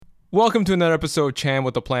Welcome to another episode of Chan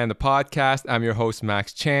with a Plan, the podcast. I'm your host,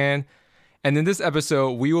 Max Chan. And in this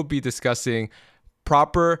episode, we will be discussing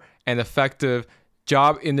proper and effective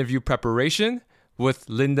job interview preparation with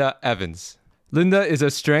Linda Evans. Linda is a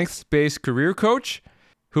strengths-based career coach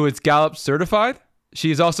who is Gallup certified. She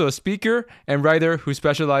is also a speaker and writer who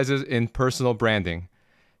specializes in personal branding.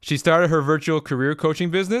 She started her virtual career coaching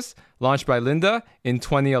business, launched by Linda, in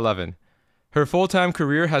 2011. Her full-time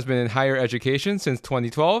career has been in higher education since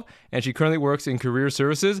 2012, and she currently works in career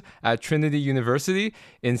services at Trinity University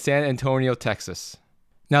in San Antonio, Texas.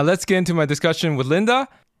 Now let's get into my discussion with Linda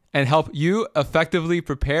and help you effectively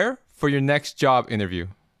prepare for your next job interview.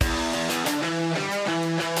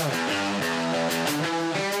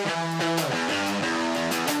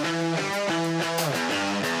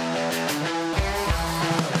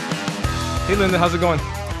 Hey Linda, how's it going?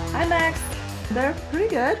 Hi Max. They're pretty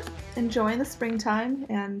good. Enjoying the springtime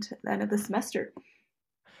and the end of the semester.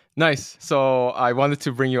 Nice. So I wanted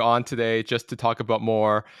to bring you on today just to talk about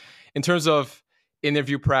more in terms of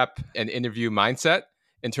interview prep and interview mindset,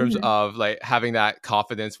 in terms of like having that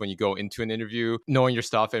confidence when you go into an interview, knowing your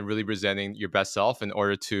stuff and really presenting your best self in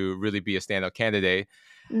order to really be a standout candidate.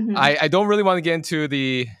 I don't really want to get into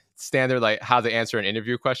the standard, like how to answer an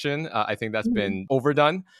interview question. I think that's been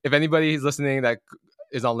overdone. If anybody is listening that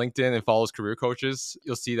is on LinkedIn and follows career coaches,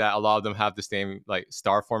 you'll see that a lot of them have the same like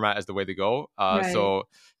star format as the way to go. Right. So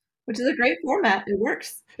which is a great format. It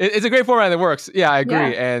works. It's a great format and it works. Yeah, I agree.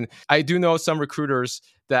 Yeah. And I do know some recruiters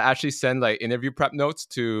that actually send like interview prep notes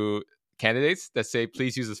to candidates that say,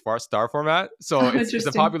 please use this star format. So it's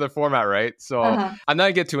a popular format, right? So I'm not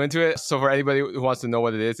gonna get too into it. So for anybody who wants to know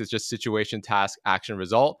what it is, it's just situation, task, action,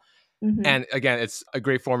 result. And again, it's a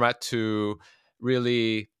great format to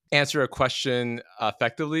really answer a question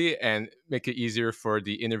effectively and make it easier for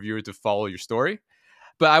the interviewer to follow your story.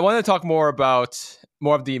 But I want to talk more about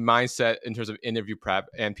more of the mindset in terms of interview prep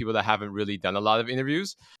and people that haven't really done a lot of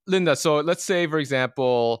interviews. Linda, so let's say, for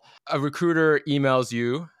example, a recruiter emails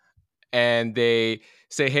you and they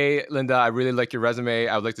say, hey, Linda, I really like your resume.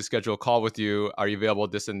 I would like to schedule a call with you. Are you available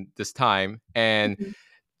this and this time? And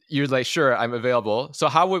you're like, sure, I'm available. So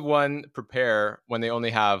how would one prepare when they only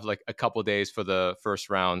have like a couple of days for the first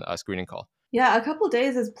round screening call? Yeah, a couple of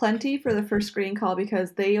days is plenty for the first screening call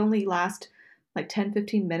because they only last like 10,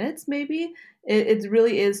 15 minutes maybe. It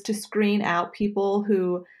really is to screen out people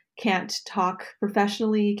who can't talk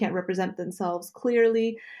professionally, can't represent themselves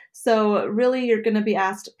clearly. So really you're going to be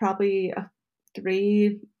asked probably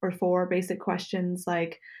 3 or 4 basic questions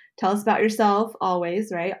like tell us about yourself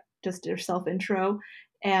always, right? Just your self intro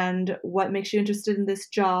and what makes you interested in this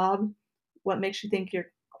job, what makes you think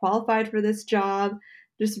you're qualified for this job,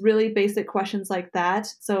 just really basic questions like that.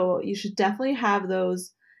 So you should definitely have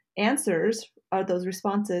those answers or those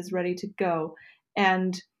responses ready to go.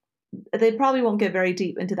 And they probably won't get very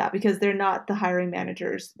deep into that because they're not the hiring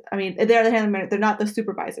managers. I mean, they're not the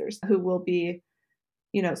supervisors who will be,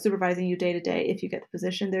 supervising you day to day if you get the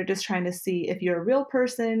position. They're just trying to see if you're a real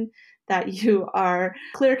person, that you are a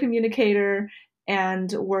clear communicator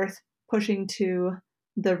and worth pushing to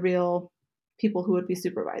the real people who would be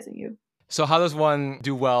supervising you. So how does one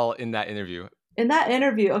do well in that interview? In that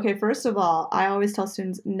interview, okay, first of all, I always tell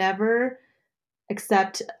students never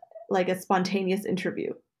accept like a spontaneous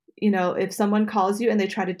interview. If someone calls you and they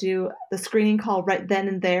try to do the screening call right then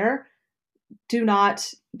and there, do not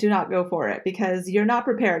go for it because you're not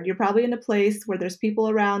prepared. You're probably in a place where there's people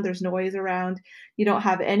around, there's noise around, you don't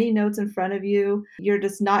have any notes in front of you. You're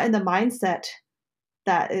just not in the mindset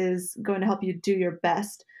that is going to help you do your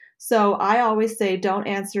best. So I always say don't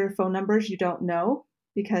answer phone numbers you don't know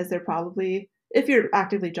because they're probably, if you're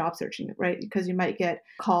actively job searching, right? Because you might get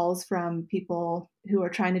calls from people who are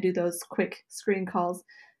trying to do those quick screen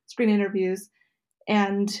interviews.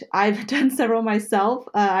 And I've done several myself.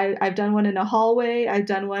 I've done one in a hallway. I've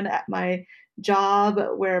done one at my job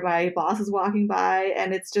where my boss is walking by,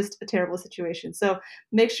 and it's just a terrible situation. So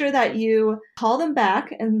make sure that you call them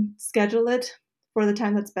back and schedule it for the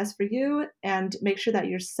time that's best for you, and make sure that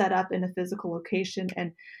you're set up in a physical location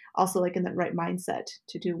and also like in the right mindset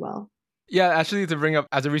to do well. Yeah, actually, to bring up,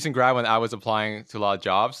 as a recent grad, when I was applying to a lot of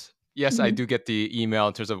jobs, yes, I do get the email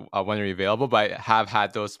in terms of when you're available, but I have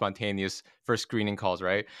had those spontaneous first screening calls,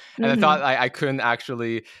 right? And I thought I couldn't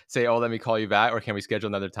actually say, oh, let me call you back, or can we schedule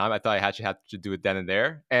another time? I thought I actually had to do it then and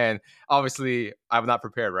there. And obviously, I'm not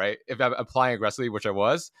prepared, right? If I'm applying aggressively, which I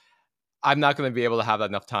was, I'm not going to be able to have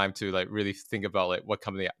enough time to like really think about like what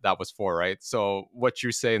company that was for, right? So what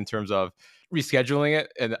you say in terms of rescheduling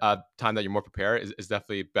it and a time that you're more prepared is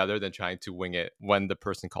definitely better than trying to wing it when the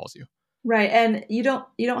person calls you. Right. And you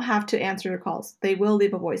don't have to answer your calls. They will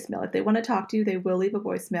leave a voicemail. If they want to talk to you, they will leave a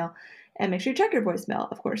voicemail. And make sure you check your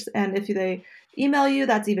voicemail, of course. And if they email you,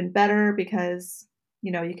 that's even better because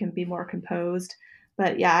you can be more composed.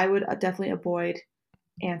 But yeah, I would definitely avoid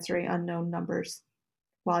answering unknown numbers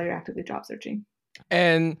while you're actively job searching.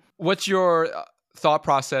 And what's your thought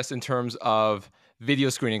process in terms of video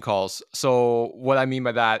screening calls? So what I mean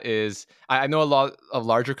by that is I know a lot of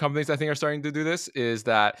larger companies I think are starting to do this, is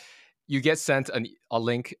that you get sent a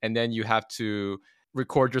link and then you have to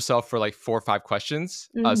record yourself for like 4 or 5 questions.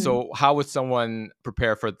 Hmm. So how would someone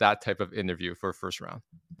prepare for that type of interview for first round?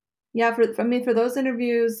 Yeah, for those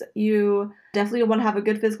interviews, you definitely want to have a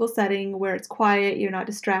good physical setting where it's quiet, you're not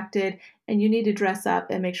distracted, and you need to dress up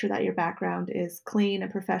and make sure that your background is clean and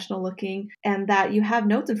professional looking and that you have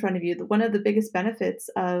notes in front of you. One of the biggest benefits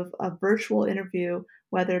of a virtual interview,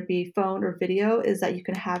 whether it be phone or video, is that you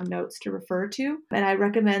can have notes to refer to. And I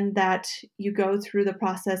recommend that you go through the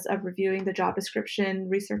process of reviewing the job description,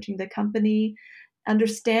 researching the company,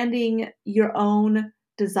 understanding your own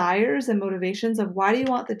desires and motivations of why do you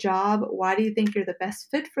want the job, why do you think you're the best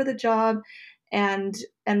fit for the job, and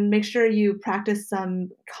make sure you practice some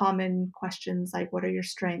common questions like what are your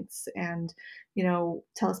strengths, and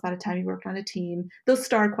tell us about a time you worked on a team, those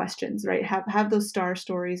star questions, right? Have those star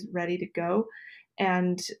stories ready to go.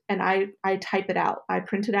 And I type it out, I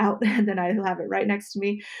print it out and then I have it right next to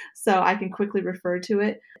me so I can quickly refer to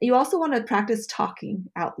it. You also want to practice talking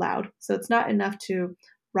out loud, so it's not enough to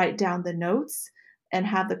write down the notes and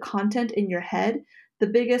have the content in your head. The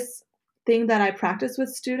biggest thing that I practice with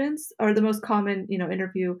students, or the most common,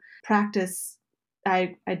 interview practice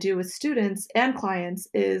I do with students and clients,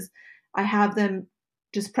 is I have them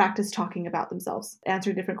just practice talking about themselves,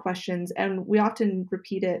 answering different questions, and we often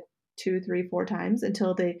repeat it 2, 3, 4 times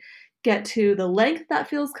until they get to the length that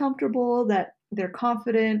feels comfortable, that they're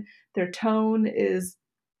confident, their tone is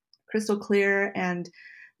crystal clear, and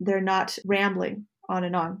they're not rambling on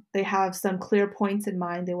and on. They have some clear points in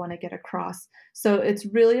mind they want to get across. So it's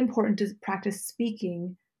really important to practice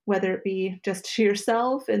speaking, whether it be just to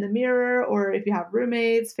yourself in the mirror or if you have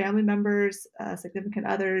roommates, family members, significant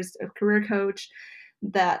others, a career coach.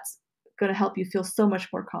 That's going to help you feel so much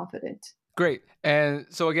more confident. Great. And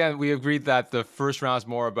so again, we agreed that the first round is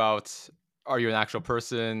more about, are you an actual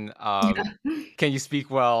person? Yeah. Can you speak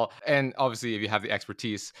well? And obviously, if you have the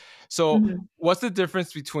expertise. So, Mhm. what's the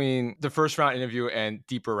difference between the first round interview and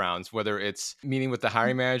deeper rounds, whether it's meeting with the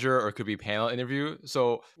hiring manager or it could be panel interview?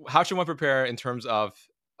 So, how should one prepare in terms of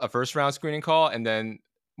a first round screening call and then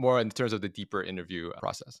more in terms of the deeper interview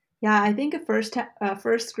process? Yeah, I think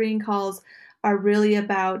first screen calls are really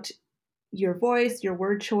about your voice, your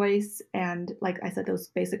word choice, and like I said, those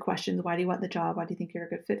basic questions. Why do you want the job? Why do you think you're a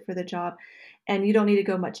good fit for the job? And you don't need to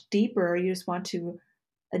go much deeper. You just want to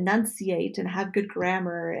enunciate and have good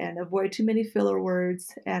grammar and avoid too many filler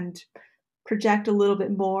words and project a little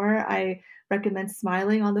bit more. I recommend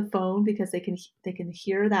smiling on the phone because they can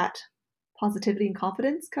hear that positivity and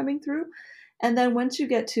confidence coming through. And then once you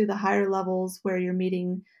get to the higher levels where you're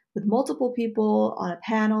meeting with multiple people on a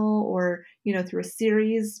panel or, through a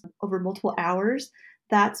series over multiple hours,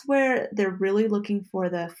 that's where they're really looking for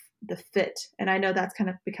the fit. And I know that's kind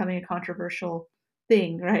of becoming a controversial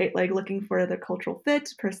thing, right? Like looking for the cultural fit,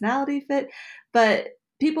 personality fit, but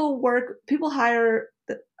people hire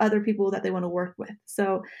the other people that they want to work with.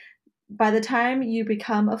 So by the time you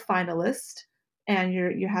become a finalist and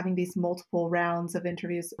you're having these multiple rounds of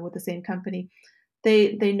interviews with the same company,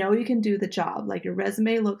 they know you can do the job. Like your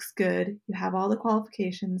resume looks good, you have all the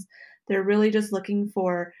qualifications. They're really just looking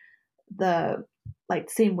for the like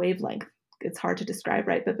same wavelength. It's hard to describe,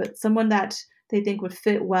 right? But someone that they think would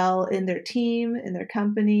fit well in their team, in their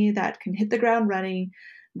company, that can hit the ground running,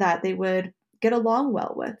 that they would get along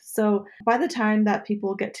well with. So by the time that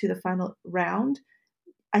people get to the final round,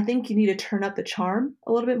 I think you need to turn up the charm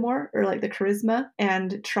a little bit more, or like the charisma,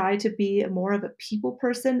 and try to be more of a people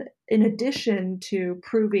person in addition to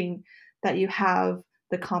proving that you have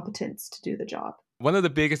the competence to do the job. One of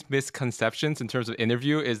the biggest misconceptions in terms of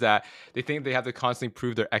interview is that they think they have to constantly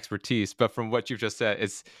prove their expertise. But from what you've just said,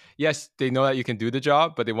 it's yes, they know that you can do the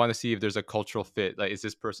job, but they want to see if there's a cultural fit. Like, is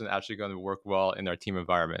this person actually going to work well in our team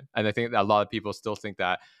environment? And I think that a lot of people still think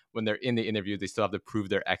that when they're in the interview, they still have to prove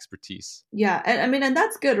their expertise. Yeah, and I mean, and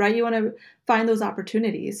that's good, right? You want to find those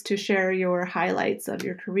opportunities to share your highlights of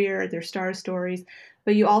your career, their star stories,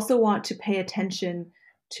 but you also want to pay attention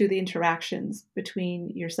to the interactions between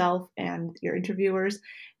yourself and your interviewers.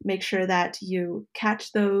 Make sure that you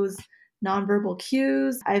catch those nonverbal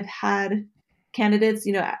cues. I've had candidates,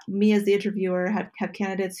 me as the interviewer have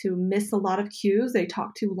candidates who miss a lot of cues. They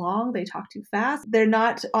talk too long, they talk too fast. They're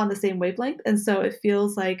not on the same wavelength. And so it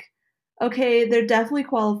feels like, okay, they're definitely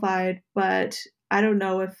qualified, but I don't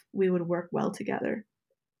know if we would work well together.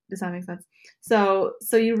 Does that make sense? So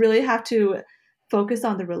you really have to focus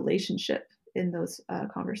on the relationship in those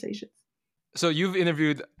conversations. So you've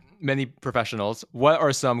interviewed many professionals. What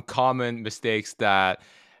are some common mistakes that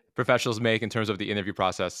professionals make in terms of the interview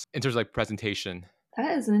process, in terms of like presentation?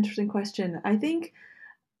 That is an interesting question. I think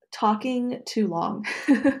talking too long.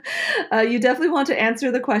 You definitely want to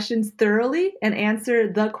answer the questions thoroughly and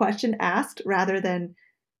answer the question asked rather than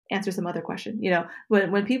answer some other question.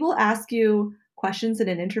 When people ask you questions in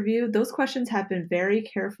an interview, those questions have been very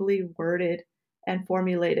carefully worded and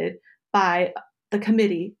formulated by the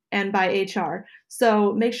committee and by HR.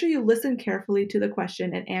 So make sure you listen carefully to the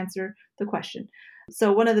question and answer the question.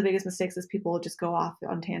 So one of the biggest mistakes is people just go off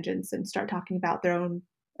on tangents and start talking about their own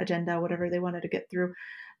agenda, whatever they wanted to get through,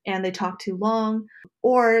 and they talk too long,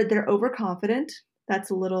 or they're overconfident. That's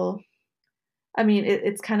a little,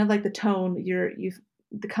 it's kind of like the tone. You've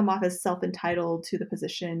come off as self-entitled to the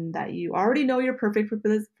position, that you already know you're perfect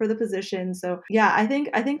for the position. So yeah, I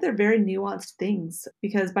think they're very nuanced things,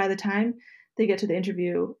 because by the time they get to the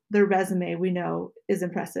interview, their resume, we know, is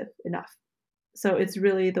impressive enough. So it's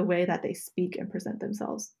really the way that they speak and present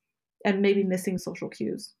themselves, and maybe missing social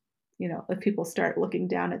cues. If people start looking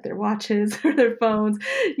down at their watches or their phones,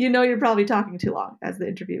 you're probably talking too long as the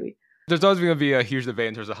interviewee. There's always going to be a huge debate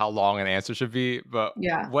in terms of how long an answer should be, but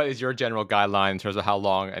Yeah, what is your general guideline in terms of how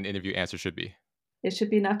long an interview answer should be? it should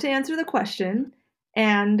be enough to answer the question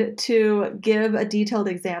and to give a detailed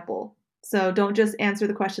example. So don't just answer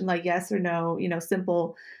the question like yes or no,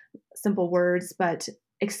 simple words, but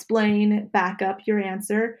explain, back up your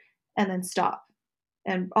answer, and then stop.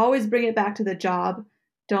 And always bring it back to the job.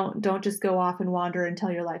 Don't just go off and wander and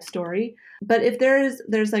tell your life story. But if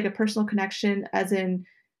there's like a personal connection, as in,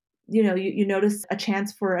 you notice a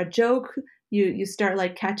chance for a joke, you start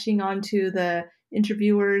like catching on to the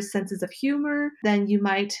interviewer's senses of humor, then you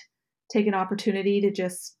might take an opportunity to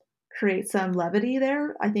just create some levity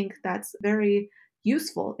there. I think that's very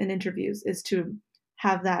useful in interviews, is to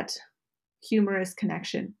have that humorous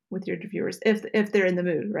connection with your interviewers, if they're in the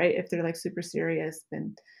mood, right? If they're like super serious,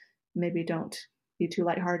 then maybe don't be too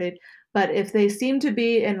lighthearted. But if they seem to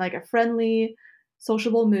be in like a friendly,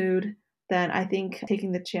 sociable mood, then I think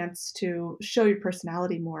taking the chance to show your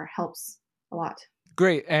personality more helps a lot.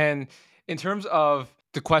 Great. And in terms of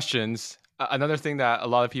the questions, another thing that a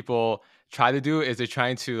lot of people try to do is they're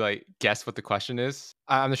trying to like guess what the question is.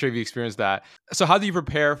 I'm not sure if you experienced that. So how do you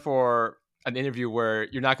prepare for an interview where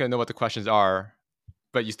you're not going to know what the questions are,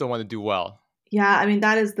 but you still want to do well? Yeah,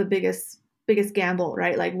 that is the biggest gamble,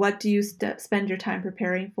 right? Like, what do you spend your time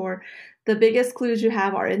preparing for? The biggest clues you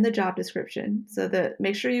have are in the job description. So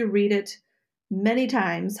make sure you read it many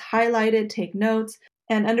times, highlight it, take notes,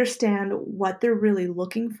 and understand what they're really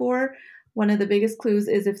looking for. One of the biggest clues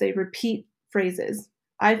is if they repeat phrases.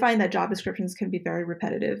 I find that job descriptions can be very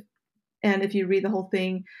repetitive. And if you read the whole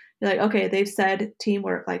thing, you're like, okay, they've said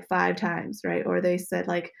teamwork like 5 times, right? Or they said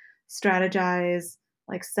like strategize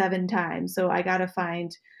like 7 times. So I got to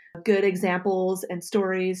find good examples and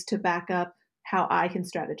stories to back up how I can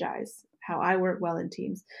strategize, how I work well in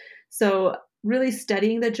teams. So really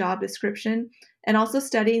studying the job description and also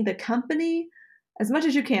studying the company as much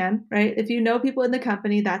as you can, right? If you know people in the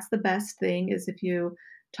company, that's the best thing, is if you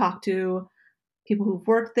talk to people who've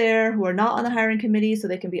worked there, who are not on the hiring committee, so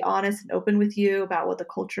they can be honest and open with you about what the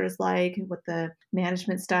culture is like, what the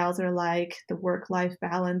management styles are like, the work-life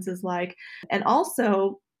balance is like. And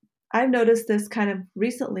also, I've noticed this kind of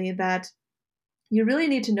recently, that you really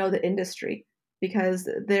need to know the industry, because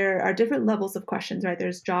there are different levels of questions, right?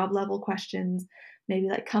 There's job level questions, maybe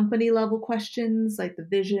like company level questions, like the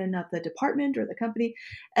vision of the department or the company.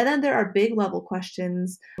 And then there are big level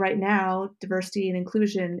questions. Right now, diversity and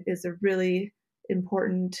inclusion is a really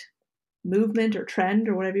important movement or trend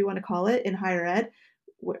or whatever you want to call it in higher ed,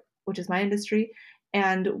 which is my industry.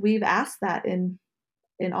 And we've asked that in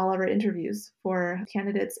all of our interviews for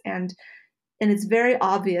candidates, and it's very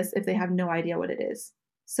obvious if they have no idea what it is.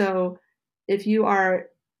 So if you are,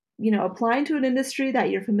 applying to an industry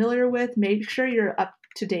that you're familiar with, make sure you're up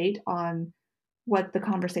to date on what the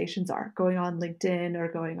conversations are going on LinkedIn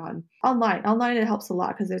or going on online. Online, it helps a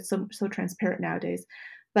lot because it's so transparent nowadays.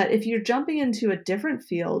 But if you're jumping into a different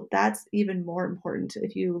field, that's even more important.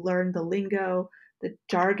 If you learn the lingo, the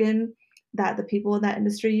jargon that the people in that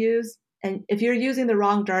industry use, and if you're using the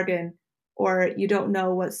wrong jargon or you don't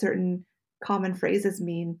know what certain common phrases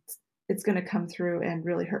mean, it's going to come through and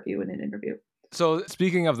really hurt you in an interview. So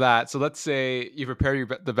speaking of that, so let's say you prepare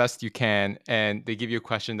the best you can and they give you a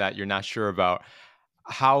question that you're not sure about.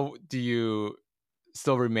 How do you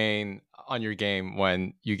still remain on your game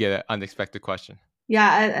when you get an unexpected question?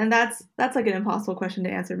 Yeah, and that's like an impossible question to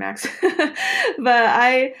answer, Max. But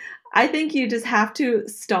I think you just have to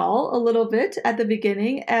stall a little bit at the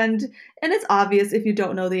beginning, and it's obvious if you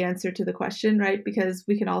don't know the answer to the question, right? Because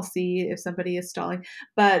we can all see if somebody is stalling,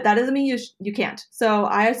 but that doesn't mean you can't. So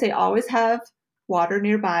I say always have water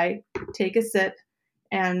nearby, take a sip,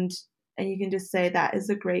 and you can just say that is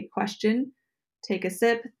a great question. Take a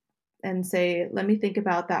sip, and say, let me think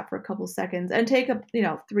about that for a couple seconds, and take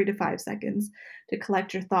 3 to 5 seconds to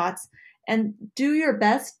collect your thoughts and do your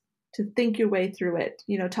best to think your way through it.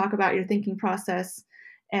 Talk about your thinking process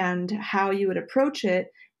and how you would approach it.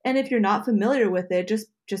 And if you're not familiar with it,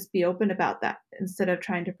 just be open about that instead of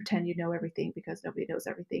trying to pretend you know everything, because nobody knows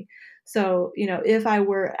everything. So, if I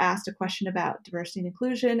were asked a question about diversity and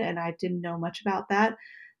inclusion and I didn't know much about that,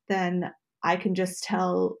 then I can just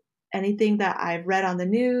tell anything that I've read on the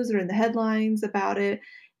news or in the headlines about it.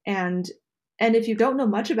 And if you don't know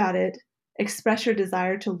much about it, express your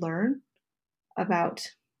desire to learn about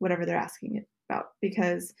whatever they're asking it about,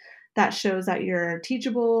 because that shows that you're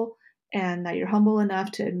teachable and that you're humble enough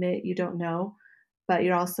to admit you don't know, but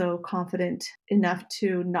you're also confident enough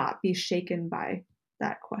to not be shaken by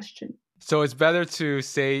that question. So it's better to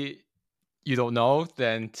say you don't know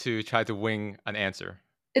than to try to wing an answer.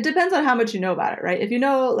 It depends on how much you know about it, right? If you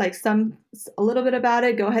know like a little bit about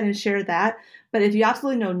it, go ahead and share that. But if you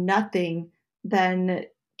absolutely know nothing, then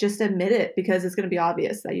just admit it, because it's going to be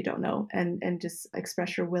obvious that you don't know, and just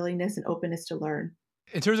express your willingness and openness to learn.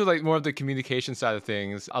 In terms of like more of the communication side of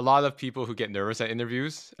things, a lot of people who get nervous at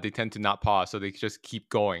interviews, they tend to not pause, so they just keep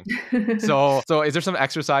going. So is there some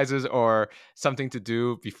exercises or something to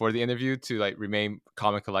do before the interview to like remain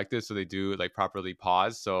calm and collected, so they do like properly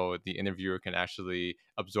pause so the interviewer can actually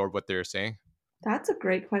absorb what they're saying? That's a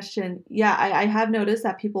great question. Yeah, I have noticed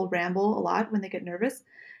that people ramble a lot when they get nervous.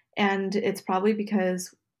 And it's probably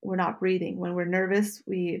because we're not breathing. When we're nervous,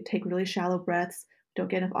 we take really shallow breaths, don't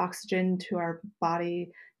get enough oxygen to our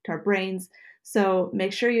body, to our brains. So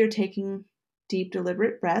make sure you're taking deep,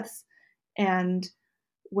 deliberate breaths. And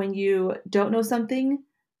when you don't know something,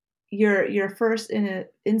 your first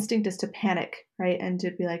instinct is to panic, right? And to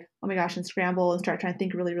be like, oh my gosh, and scramble and start trying to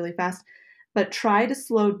think really, really fast. But try to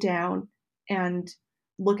slow down and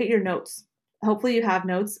look at your notes. Hopefully you have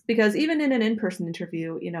notes, because even in an in-person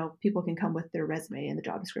interview, people can come with their resume and the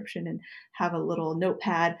job description and have a little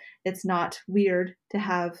notepad. It's not weird to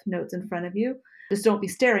have notes in front of you. Just don't be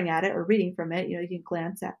staring at it or reading from it. You can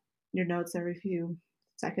glance at your notes every few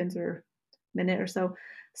seconds or minute or so.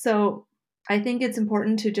 So I think it's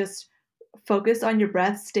important to just focus on your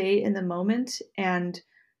breath, stay in the moment, and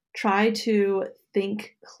try to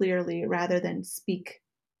think clearly rather than speak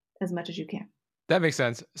as much as you can. That makes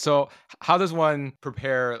sense. So how does one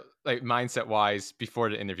prepare like mindset wise before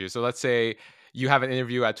the interview? So let's say you have an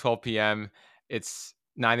interview at 12 p.m. It's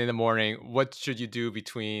 9 in the morning. What should you do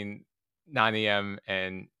between 9 a.m.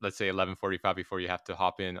 and let's say 11:45 before you have to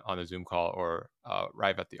hop in on a Zoom call or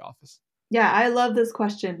arrive at the office? Yeah, I love this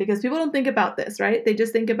question because people don't think about this, right? They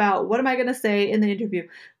just think about, what am I going to say in the interview?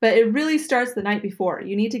 But it really starts the night before.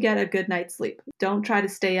 You need to get a good night's sleep. Don't try to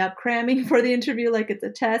stay up cramming for the interview like it's a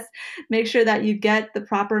test. Make sure that you get the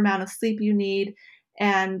proper amount of sleep you need.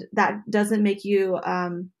 And that doesn't make you,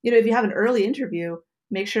 if you have an early interview,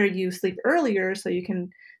 make sure you sleep earlier so you can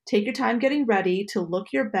take your time getting ready to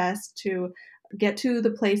look your best, to get to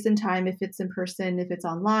the place in time. If it's in person, if it's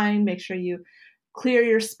online, make sure you clear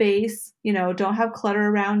your space, don't have clutter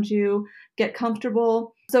around you, get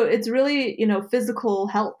comfortable. So it's really, physical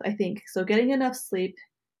health, I think. So getting enough sleep,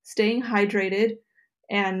 staying hydrated,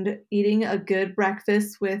 and eating a good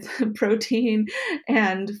breakfast with protein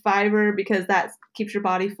and fiber, because that keeps your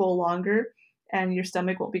body full longer and your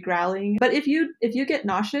stomach won't be growling. But if you get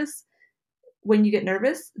nauseous when you get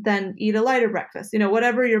nervous, then eat a lighter breakfast.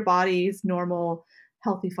 Whatever your body's normal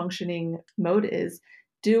healthy functioning mode is,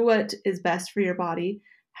 do what is best for your body.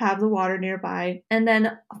 Have the water nearby, and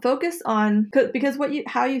then focus on, because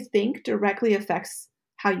how you think directly affects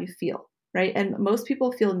how you feel, right? And most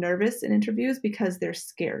people feel nervous in interviews because they're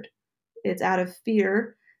scared. It's out of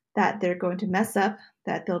fear that they're going to mess up,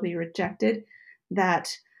 that they'll be rejected,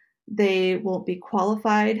 that they won't be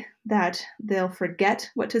qualified, that they'll forget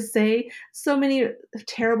what to say. So many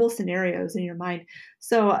terrible scenarios in your mind.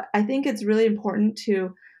 So I think it's really important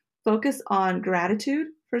to focus on gratitude,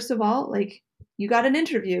 first of all. Like, you got an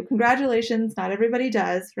interview. Congratulations. Not everybody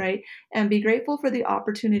does, right? And be grateful for the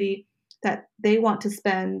opportunity that they want to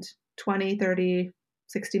spend 20, 30,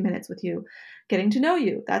 60 minutes with you, getting to know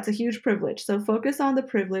you. That's a huge privilege. So focus on the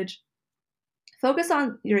privilege. Focus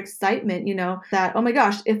on your excitement, that, oh my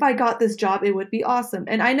gosh, if I got this job, it would be awesome.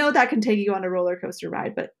 And I know that can take you on a roller coaster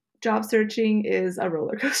ride, but job searching is a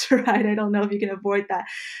roller coaster ride. I don't know if you can avoid that.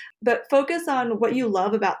 But focus on what you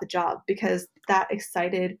love about the job, because that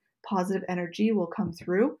excited, positive energy will come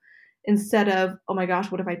through instead of, oh my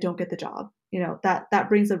gosh, what if I don't get the job? That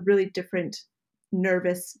brings a really different,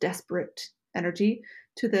 nervous, desperate energy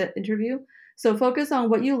to the interview. So focus on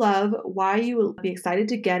what you love, why you will be excited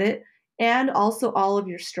to get it, and also all of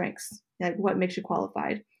your strengths, like what makes you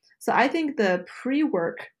qualified. So I think the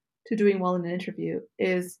pre-work to doing well in an interview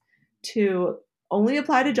is to only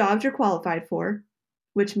apply to jobs you're qualified for,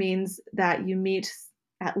 which means that you meet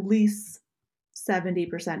at least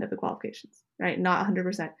 70% of the qualifications, right? Not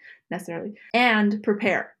 100% necessarily. And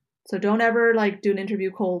prepare. So don't ever do an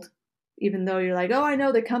interview cold, even though you're like, oh, I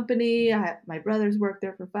know the company. My brother's worked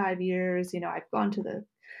there for 5 years. I've gone to the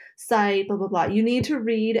site, blah, blah, blah. You need to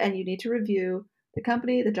read and you need to review the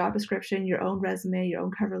company, the job description, your own resume, your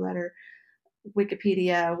own cover letter,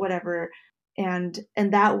 Wikipedia, whatever. And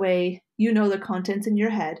that way, the contents in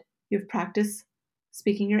your head. You've practiced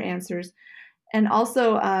speaking your answers. And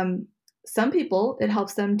also, some people, it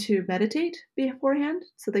helps them to meditate beforehand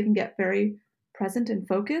so they can get very present and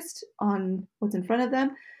focused on what's in front of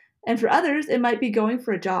them. And for others, it might be going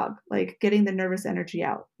for a jog, like getting the nervous energy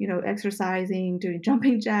out, exercising, doing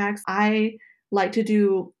jumping jacks. I like to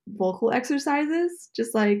do vocal exercises,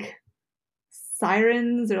 just like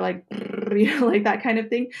sirens or like that kind of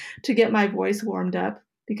thing, to get my voice warmed up,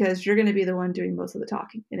 because you're going to be the one doing most of the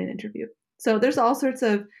talking in an interview. So there's all sorts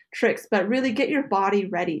of tricks, but really get your body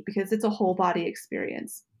ready, because it's a whole body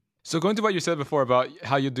experience. So going to what you said before about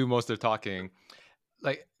how you do most of the talking,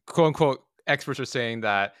 like quote unquote, experts are saying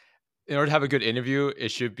that in order to have a good interview, it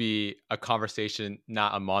should be a conversation,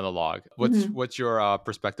 not a monologue. What's your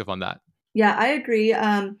perspective on that? Yeah, I agree.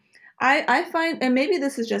 I find, and maybe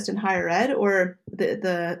this is just in higher ed or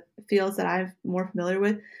the fields that I'm more familiar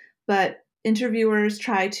with, but interviewers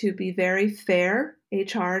try to be very fair.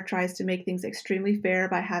 HR tries to make things extremely fair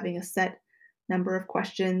by having a set number of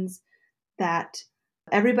questions that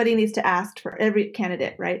everybody needs to ask for every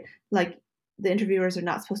candidate, right? Like, the interviewers are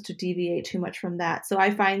not supposed to deviate too much from that. So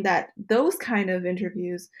I find that those kind of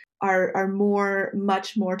interviews are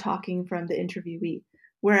much more talking from the interviewee.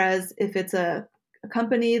 Whereas if it's a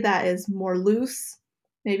company that is more loose,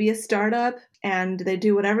 maybe a startup, and they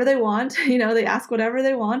do whatever they want, they ask whatever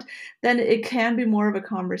they want, then it can be more of a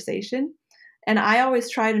conversation. And I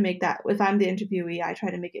always try to make that, if I'm the interviewee, I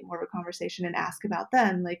try to make it more of a conversation and ask about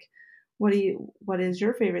them. Like, what is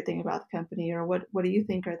your favorite thing about the company, or what do you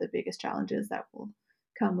think are the biggest challenges that will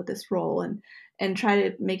come with this role, and try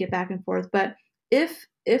to make it back and forth. But if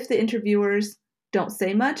the interviewers don't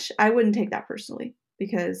say much, I wouldn't take that personally,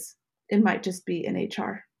 because it might just be an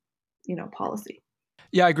HR, policy.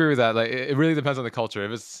 Yeah, I agree with that. Like, it really depends on the culture.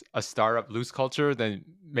 If it's a startup loose culture, then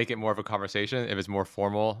make it more of a conversation. If it's more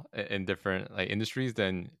formal in different industries,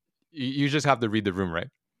 then you just have to read the room, right?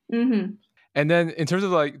 Mm-hmm. And then in terms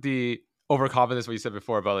of the overconfidence, what you said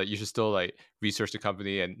before about you should still research the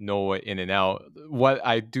company and know it in and out. What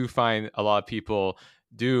I do find a lot of people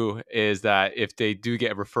do is that if they do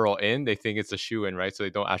get a referral in, they think it's a shoe-in, right? So they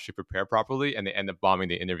don't actually prepare properly and they end up bombing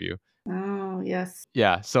the interview. Oh, yes.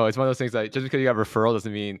 Yeah. So it's one of those things that just because you have a referral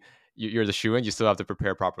doesn't mean you're the shoe-in. You still have to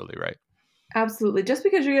prepare properly, right? Absolutely. Just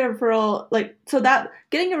because you get a referral, so that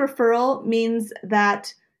getting a referral means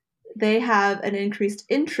that they have an increased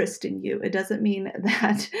interest in you. It doesn't mean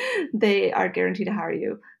that they are guaranteed to hire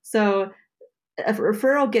you. So if a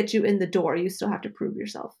referral gets you in the door, you still have to prove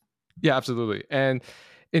yourself. Yeah, absolutely. And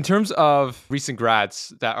in terms of recent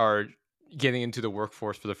grads that are getting into the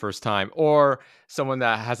workforce for the first time, or someone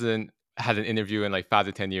that hasn't had an interview in 5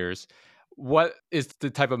 to 10 years, what is the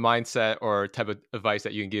type of mindset or type of advice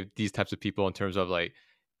that you can give these types of people in terms of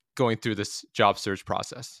going through this job search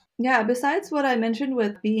process? Yeah, besides what I mentioned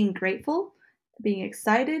with being grateful, being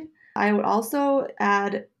excited, I would also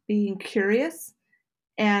add being curious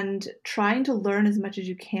and trying to learn as much as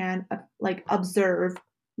you can, observe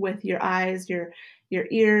with your eyes, your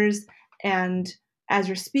ears, and as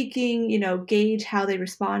you're speaking, gauge how they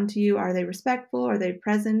respond to you. Are they respectful? Are they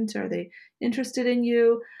present? Are they interested in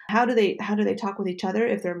you? How do they talk with each other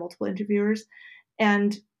if there are multiple interviewers?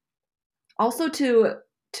 And also to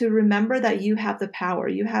remember that you have the power.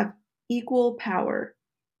 You have equal power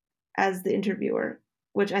as the interviewer,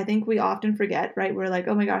 which I think we often forget, right? We're like,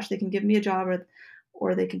 oh my gosh, they can give me a job,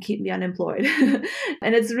 or they can keep me unemployed.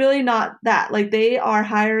 And it's really not that. Like, they are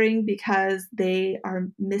hiring because they are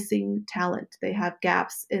missing talent. They have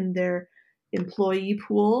gaps in their employee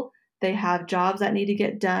pool. They have jobs that need to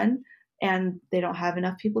get done, and they don't have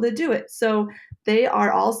enough people to do it. So they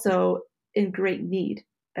are also in great need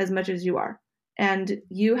as much as you are. And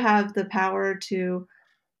you have the power to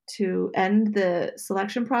end the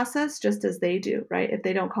selection process just as they do, right? If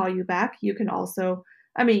they don't call you back, you can also,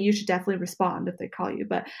 I mean, you should definitely respond if they call you,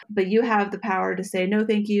 but you have the power to say, no,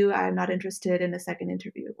 thank you, I'm not interested in a second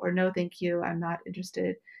interview, or no, thank you, I'm not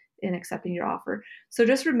interested in accepting your offer. So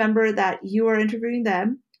just remember that you are interviewing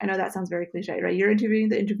them. I know that sounds very cliche, right? You're interviewing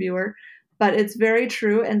the interviewer, but it's very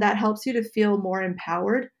true. And that helps you to feel more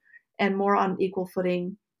empowered and more on equal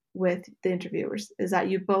footing with the interviewers, is that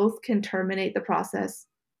you both can terminate the process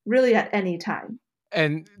really at any time.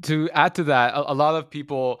 And to add to that, a lot of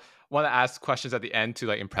people want to ask questions at the end to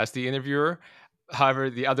like impress the interviewer. However,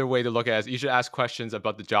 the other way to look at it is you should ask questions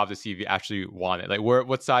about the job to see if you actually want it. Like,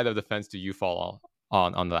 what side of the fence do you fall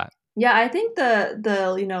on that? Yeah, I think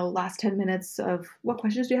the last 10 minutes of what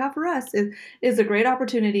questions do you have for us is a great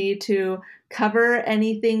opportunity to cover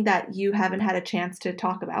anything that you haven't had a chance to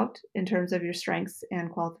talk about in terms of your strengths and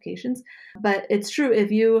qualifications. But it's true,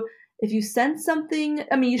 if you sense something,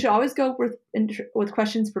 I mean, you should always go with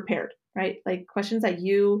questions prepared, right? Like questions that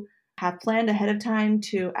you have planned ahead of time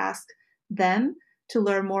to ask them, to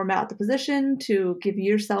learn more about the position, to give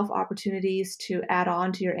yourself opportunities to add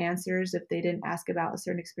on to your answers if they didn't ask about a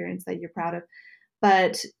certain experience that you're proud of.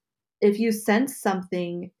 But if you sense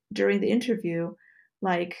something during the interview,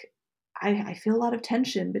 like, I feel a lot of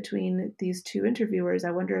tension between these two interviewers.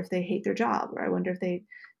 I wonder if they hate their job, or I wonder if they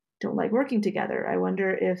don't like working together. I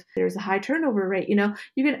wonder if there's a high turnover rate.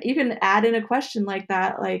 You can add in a question like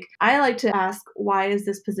that. Like, I like to ask, why is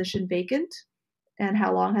this position vacant? And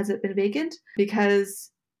how long has it been vacant?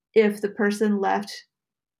 Because if the person left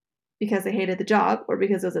because they hated the job, or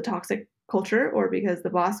because it was a toxic culture, or because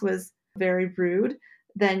the boss was very rude,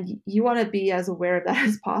 then you want to be as aware of that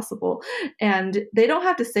as possible. And they don't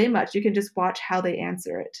have to say much. You can just watch how they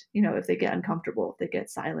answer it. If they get uncomfortable, if they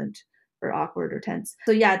get silent or awkward or tense.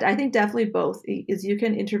 So yeah, I think definitely both is you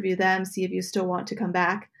can interview them, see if you still want to come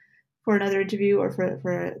back for another interview or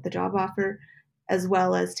for the job offer, as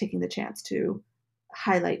well as taking the chance to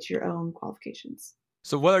highlight your own qualifications.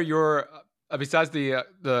 So, what are your besides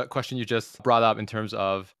the question you just brought up in terms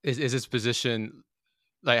of is this position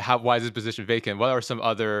like how why is this position vacant? What are some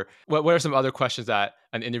other questions that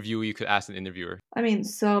an interviewee could ask an interviewer? I mean,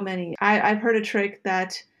 so many. I've heard a trick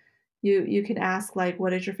that you can ask, like,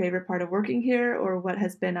 what is your favorite part of working here, or what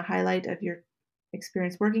has been a highlight of your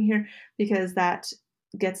experience working here, because that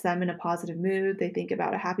gets them in a positive mood. They think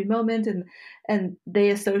about a happy moment, and they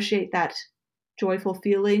associate that joyful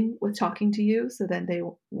feeling with talking to you, so then they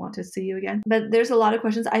want to see you again. But there's a lot of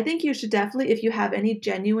questions. I think you should definitely, if you have any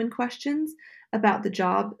genuine questions about the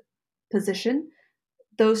job position,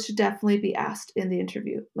 those should definitely be asked in the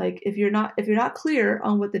interview. Like, if you're not clear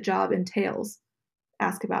on what the job entails,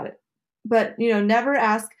 ask about it. But never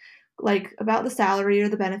ask like about the salary or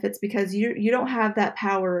the benefits, because you don't have that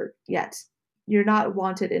power yet. You're not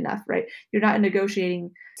wanted enough, right? You're not in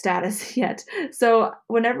negotiating status yet. So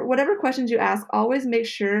whatever questions you ask, always make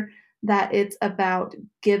sure that it's about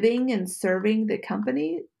giving and serving the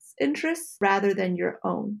company's interests rather than your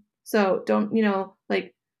own. So don't,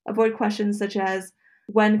 like, avoid questions such as,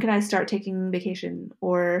 when can I start taking vacation?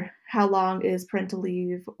 Or how long is parental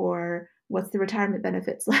leave? Or what's the retirement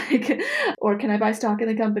benefits like? Or can I buy stock in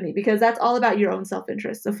the company? Because that's all about your own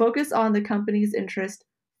self-interest. So focus on the company's interest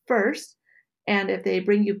first. And if they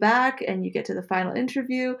bring you back and you get to the final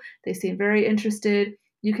interview, they seem very interested,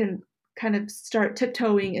 you can kind of start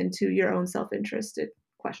tiptoeing into your own self-interested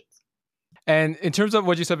questions. And in terms of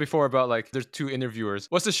what you said before about like there's two interviewers,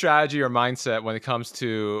 what's the strategy or mindset when it comes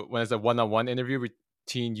to when it's a one-on-one interview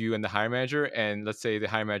between you and the hiring manager? And let's say the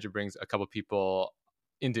hiring manager brings a couple people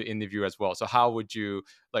into interview as well. So how would you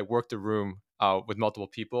like work the room with multiple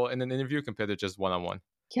people in an interview compared to just one-on-one?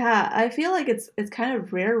 Yeah, I feel like it's kind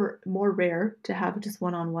of more rare to have just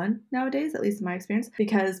one-on-one nowadays, at least in my experience,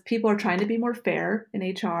 because people are trying to be more fair in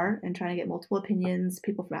HR and trying to get multiple opinions,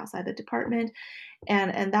 people from outside the department,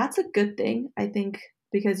 and that's a good thing, I think,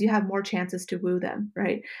 because you have more chances to woo them,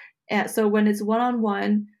 right? And so when it's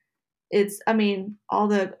one-on-one, I mean, all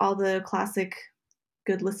the classic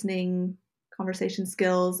good listening, conversation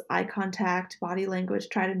skills, eye contact, body language,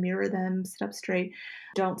 try to mirror them, sit up straight,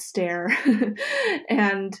 don't stare,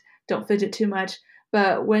 and don't fidget too much.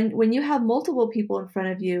 But when you have multiple people in front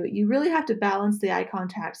of you, you really have to balance the eye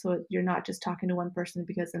contact so you're not just talking to one person,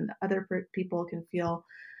 because then the other people can feel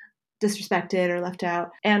disrespected or left out.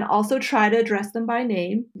 And also try to address them by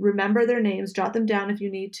name. Remember their names, jot them down if you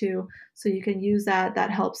need to, so you can use that.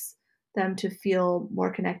 That helps them to feel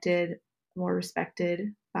more connected, more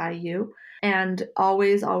respected by you. And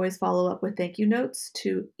always, always follow up with thank you notes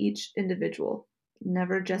to each individual.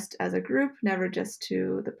 Never just as a group, never just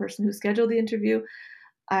to the person who scheduled the interview.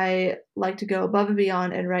 I like to go above and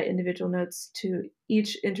beyond and write individual notes to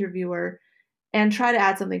each interviewer and try to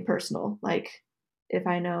add something personal. Like if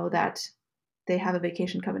I know that they have a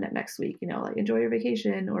vacation coming up next week, like enjoy your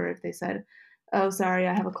vacation. Or if they said, oh, sorry,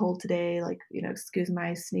 I have a cold today, like, excuse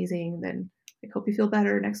my sneezing, then I hope you feel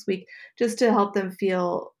better next week, just to help them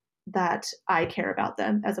feel that I care about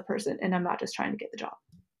them as a person and I'm not just trying to get the job.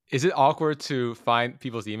 Is it awkward to find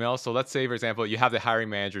people's emails? So let's say, for example, you have the hiring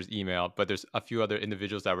manager's email, but there's a few other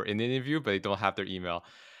individuals that were in the interview, but they don't have their email.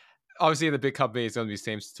 Obviously, in the big company, it's going to be the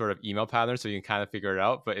same sort of email pattern, so you can kind of figure it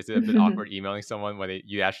out. But is it a bit awkward emailing someone when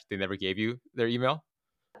they never gave you their email?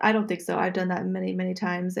 I don't think so. I've done that many, many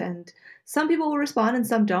times, and some people will respond and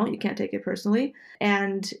some don't. You can't take it personally.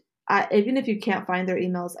 And even if you can't find their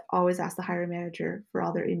emails, always ask the hiring manager for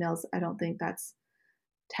all their emails. I don't think that's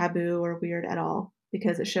taboo or weird at all,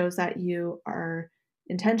 because it shows that you are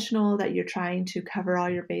intentional, that you're trying to cover all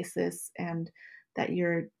your bases, and that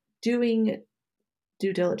you're doing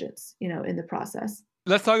due diligence, in the process.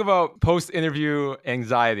 Let's talk about post-interview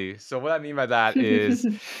anxiety. So what I mean by that is,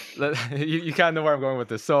 you kind of know where I'm going with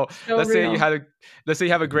this. So So real. let's say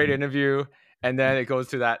you have a great interview, and then it goes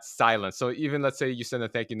to that silence. So even let's say you send a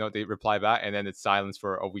thank you note, they reply back, and then it's silence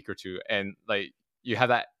for a week or two, and like you have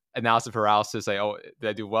that analysis paralysis, like, oh, did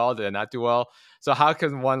I do well? Did I not do well? So how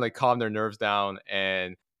can one like calm their nerves down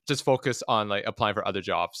and just focus on like applying for other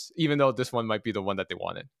jobs, even though this one might be the one that they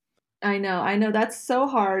wanted? I know that's so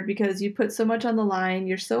hard because you put so much on the line.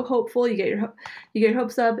 You're so hopeful. You get your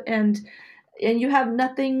hopes up, and you have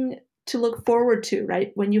nothing to look forward to,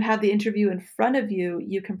 right? When you have the interview in front of you,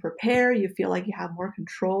 you can prepare. You feel like you have more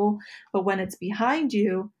control. But when it's behind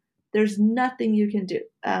you, there's nothing you can do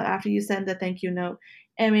after you send the thank you note.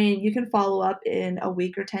 I mean, you can follow up in a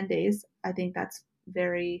week or 10 days. I think that's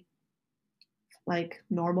very like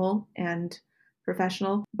normal and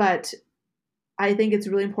professional. But I think it's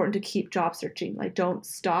really important to keep job searching. Like, don't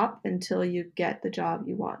stop until you get the job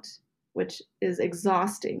you want, which is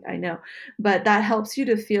exhausting, I know. But that helps you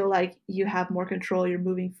to feel like you have more control, you're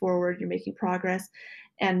moving forward, you're making progress,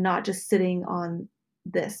 and not just sitting on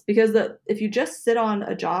this. Because if you just sit on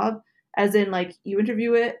a job, as in like you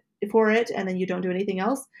interview it for it and then you don't do anything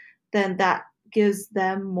else, then that gives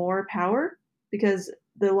them more power, because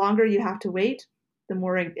the longer you have to wait, the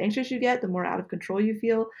more anxious you get, the more out of control you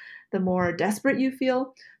feel, the more desperate you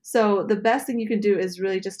feel. So the best thing you can do is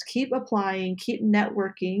really just keep applying, keep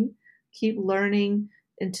networking, keep learning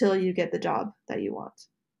until you get the job that you want.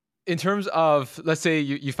 In terms of, let's say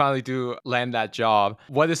you finally do land that job,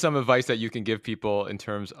 what is some advice that you can give people in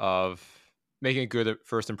terms of making a good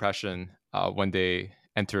first impression when they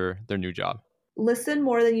enter their new job? Listen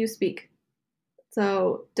more than you speak.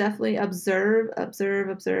 So definitely observe, observe,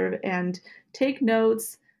 observe, and take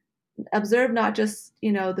notes. Observe not just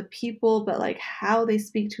the people, but like how they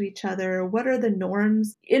speak to each other. What are the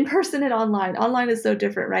norms in person and online is so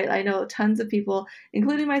different, right? I know tons of people,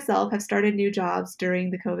 including myself, have started new jobs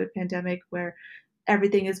during the COVID pandemic where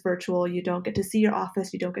everything is virtual. You don't get to see your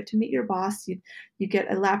office, you don't get to meet your boss, you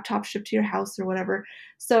get a laptop shipped to your house or whatever.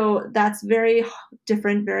 So that's very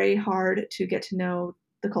different, very hard to get to know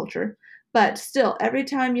the culture. But still, every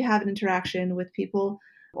time you have an interaction with people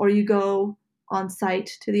or you go on site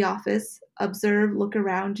to the office, observe, look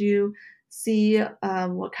around you, see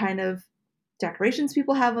what kind of decorations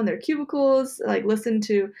people have on their cubicles, like listen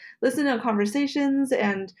to conversations,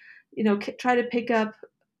 and try to pick up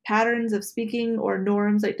patterns of speaking or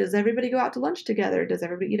norms. Like, does everybody go out to lunch together? Does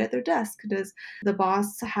everybody eat at their desk? Does the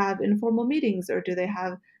boss have informal meetings, or do they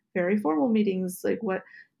have very formal meetings? Like,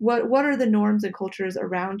 what are the norms and cultures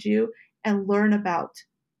around you? And learn about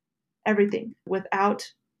everything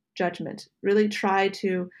without judgment. Really try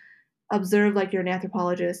to observe like you're an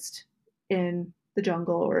anthropologist in the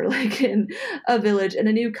jungle, or like in a village in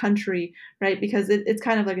a new country, right? Because it's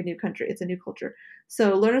kind of like a new country, it's a new culture.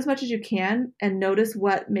 So learn as much as you can and notice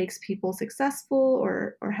what makes people successful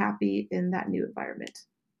or happy in that new environment.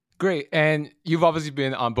 Great. And you've obviously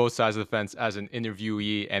been on both sides of the fence as an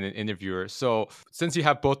interviewee and an interviewer. So since you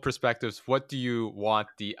have both perspectives, what do you want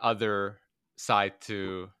the other side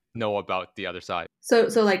to know about the other side? So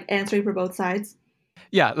like answering for both sides.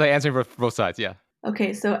 Yeah, like answering for both sides. Yeah.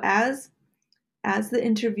 Okay, so as the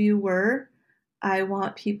interviewer, I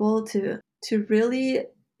want people to really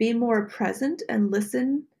be more present and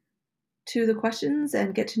listen to the questions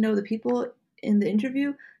and get to know the people in the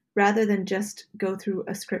interview rather than just go through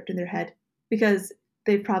a script in their head, because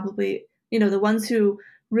they probably, the ones who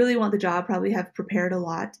really want the job probably have prepared a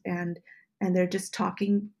lot and they're just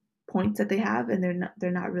talking points that they have, and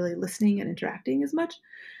they're not really listening and interacting as much.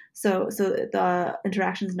 So the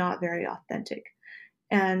interaction is not very authentic.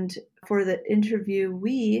 And for the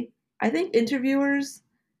interviewee, I think interviewers,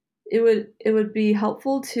 it would be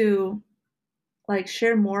helpful to like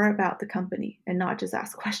share more about the company and not just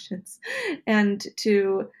ask questions, and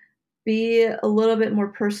to be a little bit more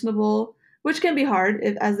personable, which can be hard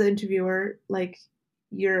if, as the interviewer, like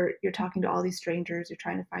you're talking to all these strangers, you're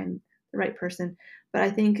trying to find the right person. But I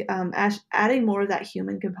think adding more of that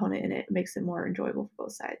human component in it makes it more enjoyable for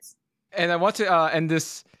both sides. And I want to end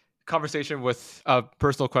this conversation with a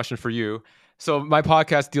personal question for you. So my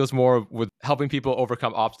podcast deals more with helping people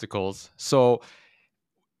overcome obstacles. So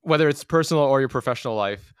whether it's personal or your professional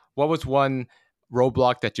life, what was one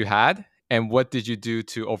roadblock that you had, and what did you do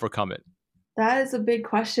to overcome it? That is a big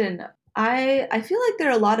question. I feel like there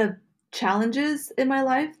are a lot of challenges in my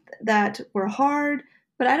life that were hard,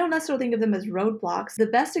 but I don't necessarily think of them as roadblocks. The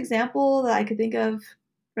best example that I could think of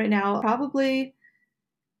right now, probably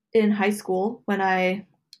in high school, when I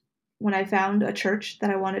found a church that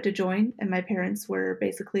I wanted to join, and my parents were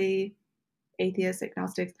basically atheists,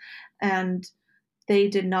 agnostics, and they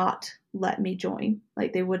did not let me join.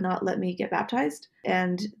 Like, they would not let me get baptized,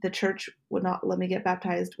 and the church would not let me get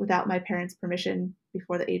baptized without my parents' permission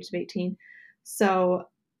before the age of 18. So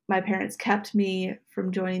my parents kept me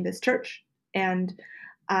from joining this church, and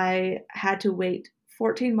I had to wait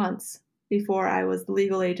 14 months before I was the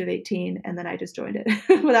legal age of 18, and then I just joined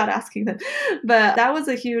it without asking them. But that was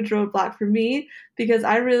a huge roadblock for me, because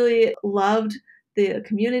I really loved the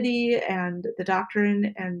community and the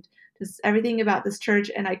doctrine and just everything about this church,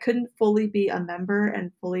 and I couldn't fully be a member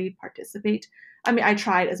and fully participate. I mean, I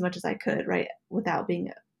tried as much as I could, right, without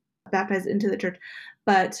being baptized into the church,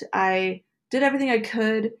 but I did everything I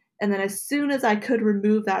could, and then as soon as I could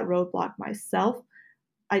remove that roadblock myself,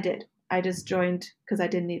 I did. I just joined because I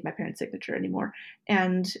didn't need my parents' signature anymore,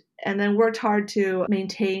 and then worked hard to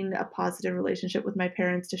maintain a positive relationship with my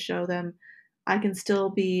parents, to show them I can still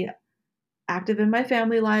be active in my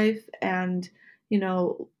family life and,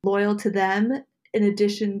 loyal to them, in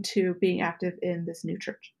addition to being active in this new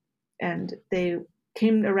church. And they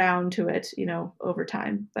came around to it, over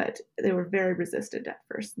time, but they were very resistant at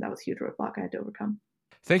first. And that was a huge roadblock I had to overcome.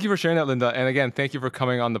 Thank you for sharing that, Linda. And again, thank you for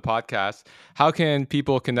coming on the podcast. How can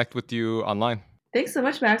people connect with you online? Thanks so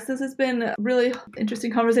much, Max. This has been a really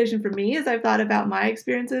interesting conversation for me as I've thought about my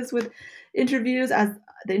experiences with interviews as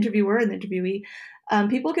the interviewer and the interviewee.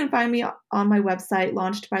 People can find me on my website,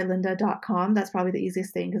 launchedbylinda.com. That's probably the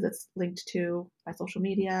easiest thing because it's linked to my social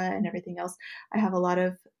media and everything else. I have a lot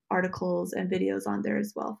of articles and videos on there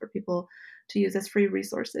as well for people to use as free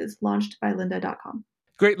resources, launchedbylinda.com.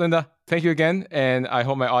 Great, Linda. Thank you again. And I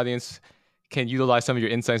hope my audience can utilize some of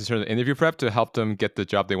your insights in terms of interview prep to help them get the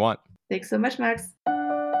job they want. Thanks so much, Max.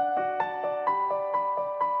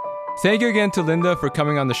 Thank you again to Linda for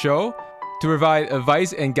coming on the show to provide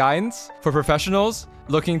advice and guidance for professionals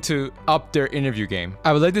looking to up their interview game.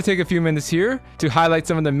 I would like to take a few minutes here to highlight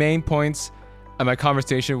some of the main points of my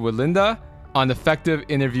conversation with Linda on effective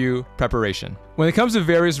interview preparation. When it comes to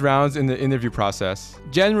various rounds in the interview process,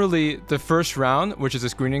 generally the first round, which is a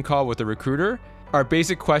screening call with a recruiter, are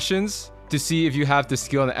basic questions to see if you have the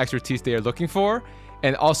skill and the expertise they are looking for,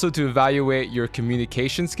 and also to evaluate your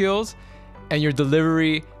communication skills and your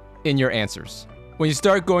delivery in your answers. When you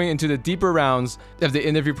start going into the deeper rounds of the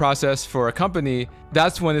interview process for a company,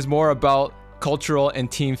 that's when it's more about cultural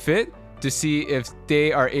and team fit to see if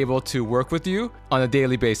they are able to work with you on a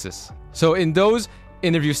daily basis. So in those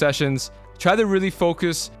interview sessions, try to really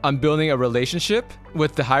focus on building a relationship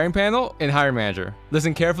with the hiring panel and hiring manager.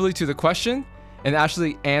 Listen carefully to the question and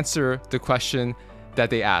actually answer the question that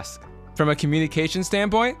they ask. From a communication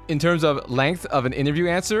standpoint, in terms of length of an interview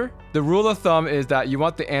answer, the rule of thumb is that you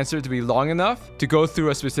want the answer to be long enough to go through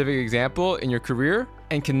a specific example in your career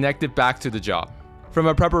and connect it back to the job. From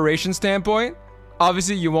a preparation standpoint,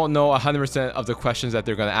 obviously you won't know 100% of the questions that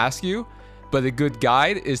they're going to ask you, but a good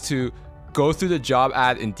guide is to go through the job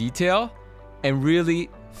ad in detail and really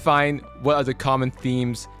find what are the common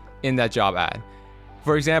themes in that job ad.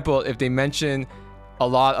 For example, if they mention a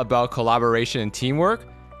lot about collaboration and teamwork,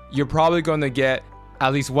 you're probably going to get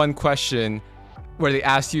at least one question where they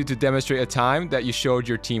ask you to demonstrate a time that you showed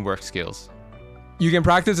your teamwork skills. You can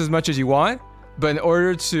practice as much as you want, but in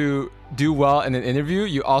order to do well in an interview,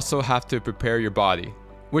 you also have to prepare your body,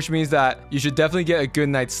 which means that you should definitely get a good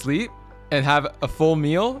night's sleep and have a full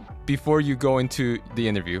meal before you go into the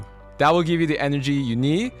interview. That will give you the energy you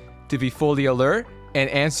need to be fully alert and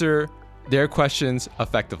answer their questions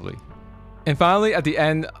effectively. And finally, at the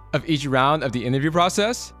end of each round of the interview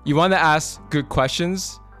process, you want to ask good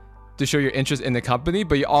questions to show your interest in the company,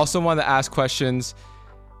 but you also want to ask questions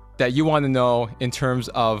that you want to know in terms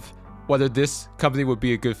of whether this company would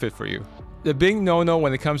be a good fit for you. The big no-no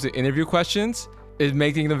when it comes to interview questions is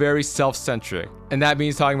making them very self-centric, and that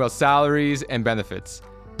means talking about salaries and benefits.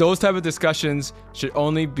 Those type of discussions should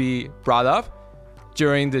only be brought up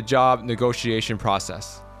during the job negotiation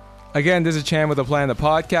process. Again, this is Chan with a Plan, the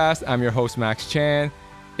podcast. I'm your host, Max Chan.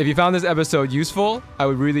 If you found this episode useful, I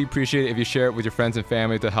would really appreciate it if you share it with your friends and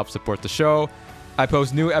family to help support the show. I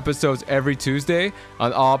post new episodes every Tuesday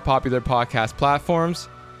on all popular podcast platforms.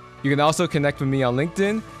 You can also connect with me on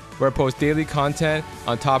LinkedIn, where I post daily content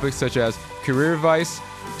on topics such as career advice,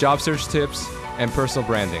 job search tips, and personal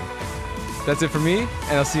branding. That's it for me,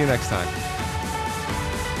 and I'll see you next time.